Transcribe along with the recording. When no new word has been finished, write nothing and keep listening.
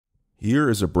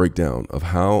Here is a breakdown of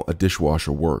how a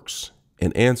dishwasher works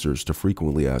and answers to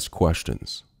frequently asked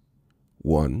questions.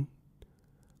 1.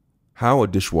 How a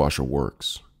dishwasher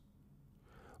works.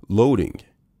 Loading.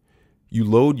 You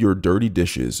load your dirty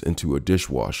dishes into a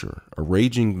dishwasher,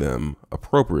 arranging them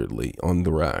appropriately on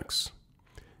the racks.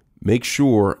 Make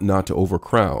sure not to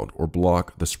overcrowd or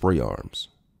block the spray arms.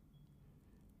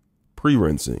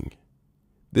 Pre-rinsing.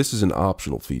 This is an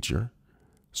optional feature.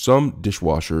 Some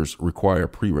dishwashers require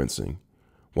pre-rinsing,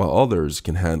 while others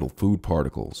can handle food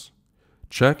particles.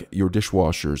 Check your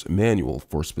dishwasher's manual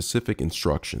for specific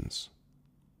instructions.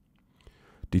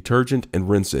 Detergent and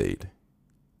rinse aid.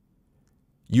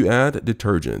 You add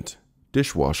detergent,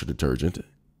 dishwasher detergent,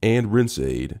 and rinse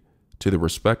aid to the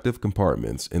respective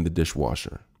compartments in the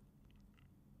dishwasher.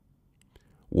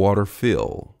 Water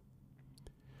fill.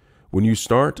 When you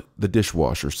start the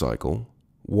dishwasher cycle,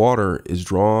 water is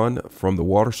drawn from the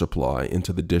water supply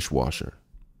into the dishwasher.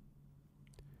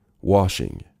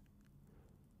 Washing.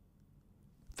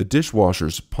 The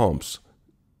dishwasher's pumps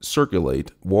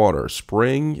circulate water,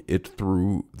 spraying it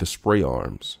through the spray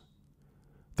arms.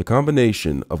 The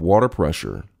combination of water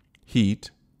pressure,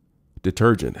 heat,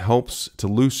 detergent helps to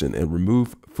loosen and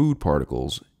remove food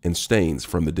particles and stains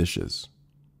from the dishes.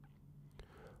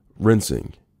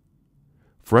 Rinsing.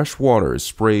 Fresh water is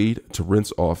sprayed to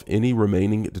rinse off any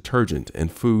remaining detergent and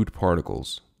food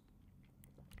particles.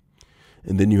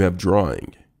 And then you have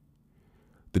drying.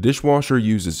 The dishwasher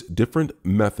uses different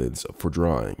methods for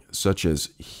drying, such as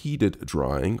heated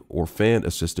drying or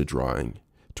fan-assisted drying,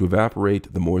 to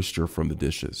evaporate the moisture from the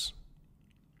dishes.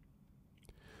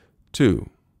 2.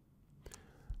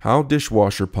 How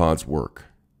dishwasher pods work.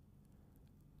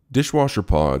 Dishwasher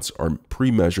pods are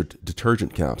pre-measured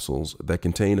detergent capsules that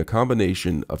contain a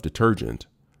combination of detergent,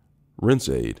 rinse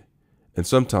aid, and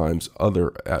sometimes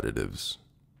other additives.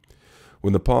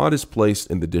 When the pod is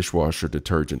placed in the dishwasher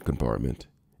detergent compartment,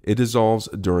 it dissolves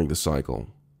during the cycle,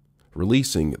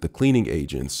 releasing the cleaning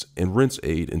agents and rinse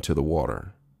aid into the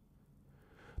water.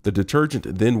 The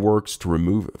detergent then works to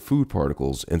remove food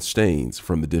particles and stains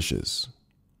from the dishes.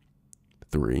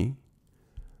 3.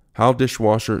 How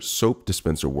dishwasher soap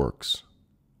dispenser works.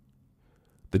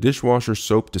 The dishwasher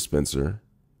soap dispenser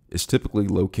is typically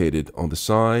located on the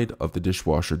side of the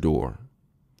dishwasher door.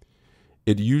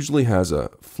 It usually has a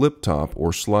flip top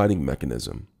or sliding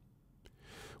mechanism.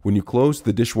 When you close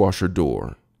the dishwasher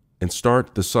door and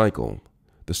start the cycle,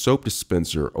 the soap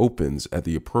dispenser opens at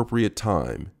the appropriate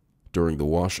time during the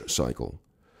wash cycle,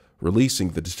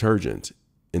 releasing the detergent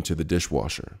into the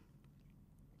dishwasher.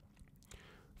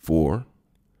 4.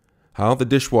 How the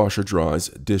dishwasher dries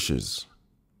dishes.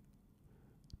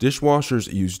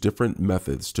 Dishwashers use different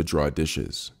methods to dry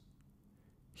dishes.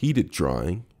 Heated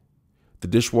drying. The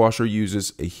dishwasher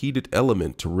uses a heated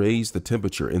element to raise the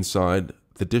temperature inside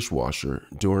the dishwasher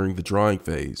during the drying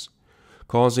phase,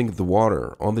 causing the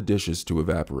water on the dishes to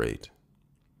evaporate.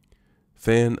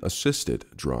 Fan-assisted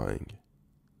drying.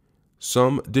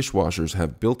 Some dishwashers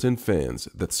have built-in fans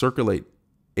that circulate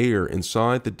air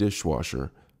inside the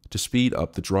dishwasher to speed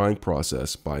up the drying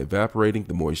process by evaporating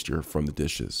the moisture from the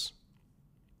dishes.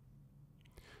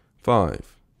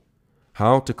 5.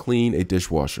 How to clean a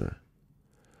dishwasher.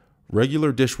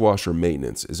 Regular dishwasher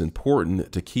maintenance is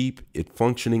important to keep it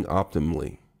functioning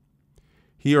optimally.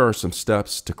 Here are some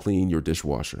steps to clean your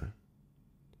dishwasher.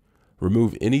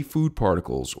 Remove any food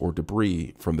particles or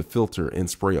debris from the filter and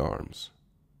spray arms.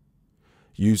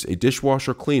 Use a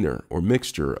dishwasher cleaner or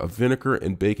mixture of vinegar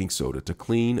and baking soda to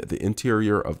clean the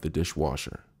interior of the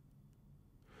dishwasher.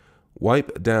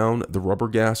 Wipe down the rubber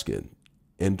gasket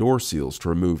and door seals to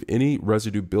remove any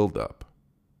residue buildup.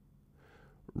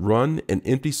 Run an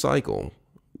empty cycle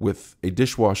with a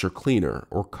dishwasher cleaner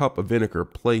or cup of vinegar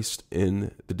placed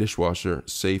in the dishwasher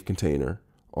safe container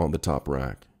on the top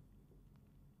rack.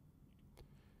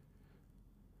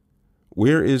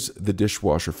 Where is the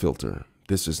dishwasher filter?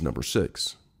 This is number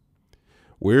 6.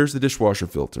 Where's the dishwasher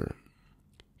filter?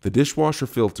 The dishwasher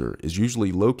filter is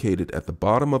usually located at the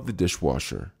bottom of the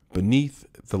dishwasher beneath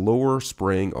the lower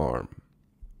spraying arm.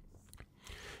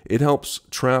 It helps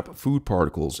trap food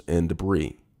particles and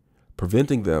debris,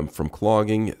 preventing them from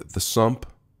clogging the sump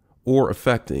or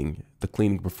affecting the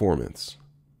cleaning performance.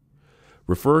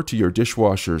 Refer to your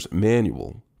dishwasher's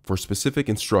manual for specific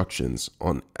instructions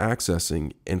on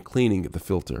accessing and cleaning the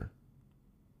filter.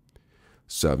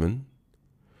 7.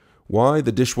 Why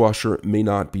the dishwasher may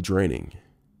not be draining.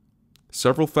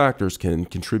 Several factors can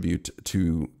contribute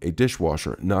to a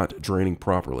dishwasher not draining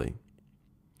properly.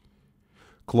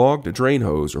 Clogged drain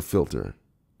hose or filter.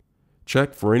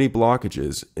 Check for any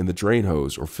blockages in the drain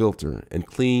hose or filter and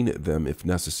clean them if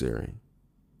necessary.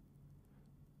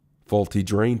 Faulty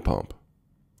drain pump.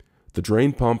 The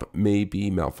drain pump may be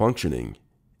malfunctioning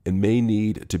and may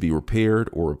need to be repaired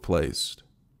or replaced.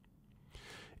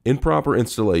 Improper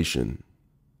installation.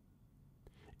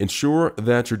 Ensure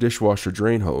that your dishwasher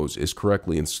drain hose is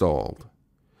correctly installed,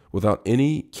 without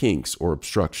any kinks or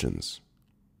obstructions.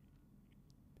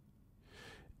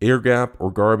 Air gap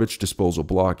or garbage disposal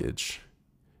blockage.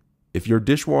 If your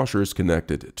dishwasher is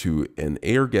connected to an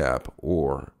air gap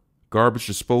or garbage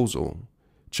disposal,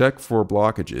 check for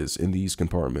blockages in these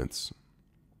compartments.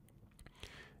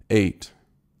 8.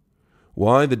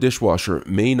 Why the dishwasher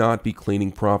may not be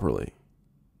cleaning properly.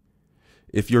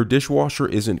 If your dishwasher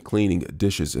isn't cleaning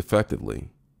dishes effectively,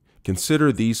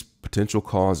 consider these potential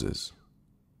causes.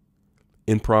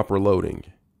 Improper loading.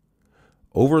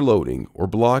 Overloading or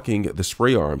blocking the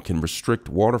spray arm can restrict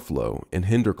water flow and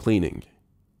hinder cleaning.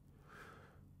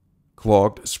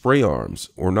 Clogged spray arms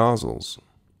or nozzles.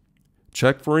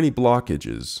 Check for any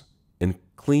blockages and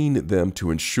clean them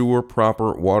to ensure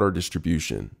proper water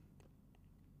distribution.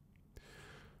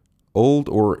 Old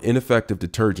or ineffective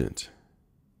detergent.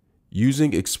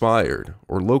 Using expired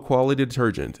or low-quality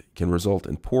detergent can result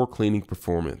in poor cleaning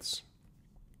performance.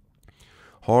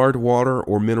 Hard water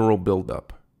or mineral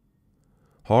buildup.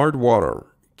 Hard water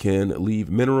can leave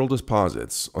mineral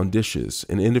deposits on dishes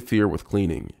and interfere with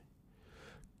cleaning.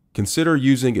 Consider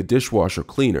using a dishwasher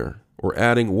cleaner or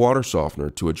adding water softener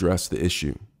to address the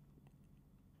issue.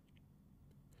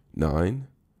 9.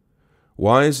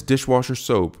 Why is dishwasher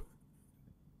soap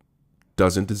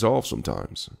doesn't dissolve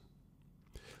sometimes?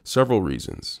 Several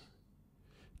reasons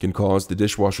can cause the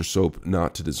dishwasher soap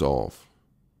not to dissolve.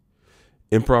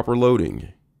 Improper loading.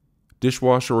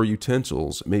 Dishwasher or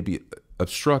utensils may be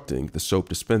obstructing the soap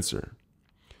dispenser,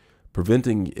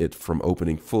 preventing it from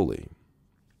opening fully.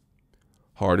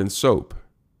 Hardened soap.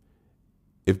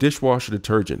 If dishwasher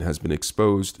detergent has been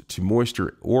exposed to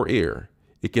moisture or air,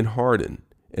 it can harden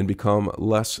and become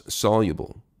less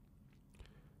soluble.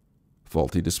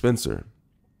 Faulty dispenser.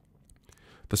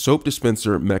 The soap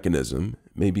dispenser mechanism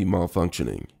may be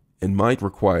malfunctioning and might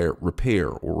require repair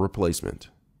or replacement.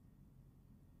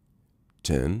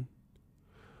 10.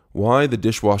 Why the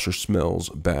dishwasher smells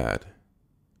bad.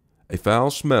 A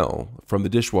foul smell from the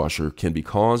dishwasher can be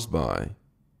caused by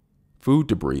food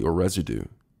debris or residue.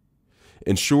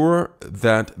 Ensure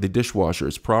that the dishwasher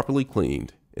is properly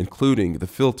cleaned, including the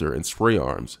filter and spray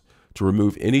arms, to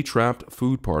remove any trapped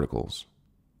food particles.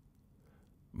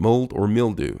 Mold or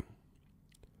mildew.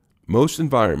 Most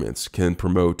environments can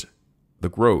promote the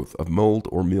growth of mold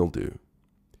or mildew.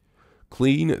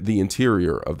 Clean the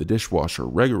interior of the dishwasher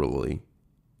regularly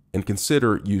and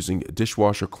consider using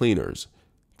dishwasher cleaners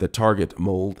that target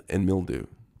mold and mildew.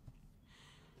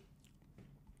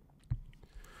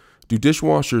 Do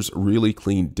dishwashers really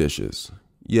clean dishes?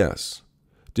 Yes.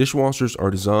 Dishwashers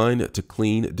are designed to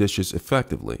clean dishes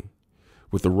effectively.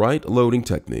 With the right loading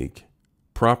technique,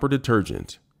 proper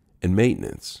detergent, and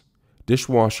maintenance,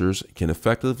 dishwashers can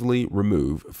effectively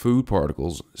remove food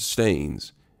particles,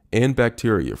 stains, and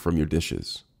bacteria from your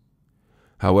dishes.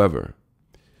 However,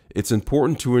 it's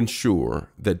important to ensure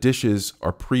that dishes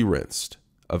are pre-rinsed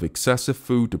of excessive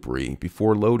food debris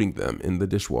before loading them in the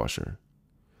dishwasher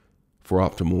for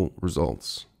optimal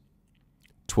results.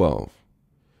 12.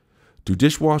 Do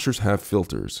dishwashers have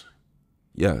filters?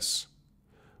 Yes.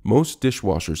 Most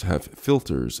dishwashers have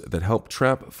filters that help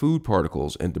trap food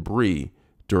particles and debris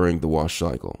during the wash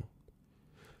cycle.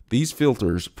 These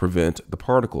filters prevent the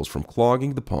particles from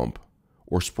clogging the pump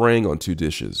or spraying onto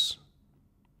dishes.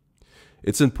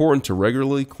 It's important to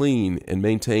regularly clean and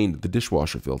maintain the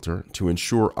dishwasher filter to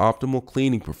ensure optimal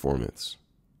cleaning performance.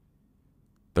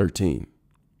 13.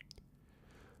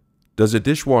 Does a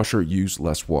dishwasher use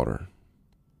less water?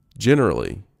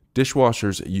 Generally,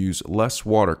 dishwashers use less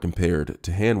water compared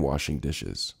to hand washing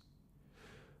dishes.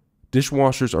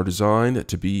 Dishwashers are designed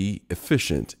to be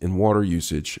efficient in water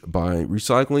usage by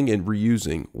recycling and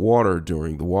reusing water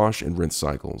during the wash and rinse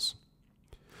cycles.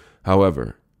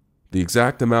 However, the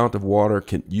exact amount of water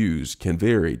used can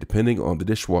vary depending on the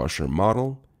dishwasher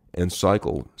model and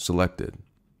cycle selected.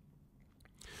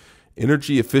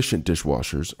 Energy-efficient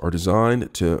dishwashers are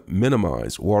designed to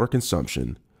minimize water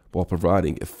consumption while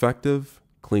providing effective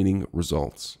cleaning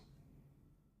results.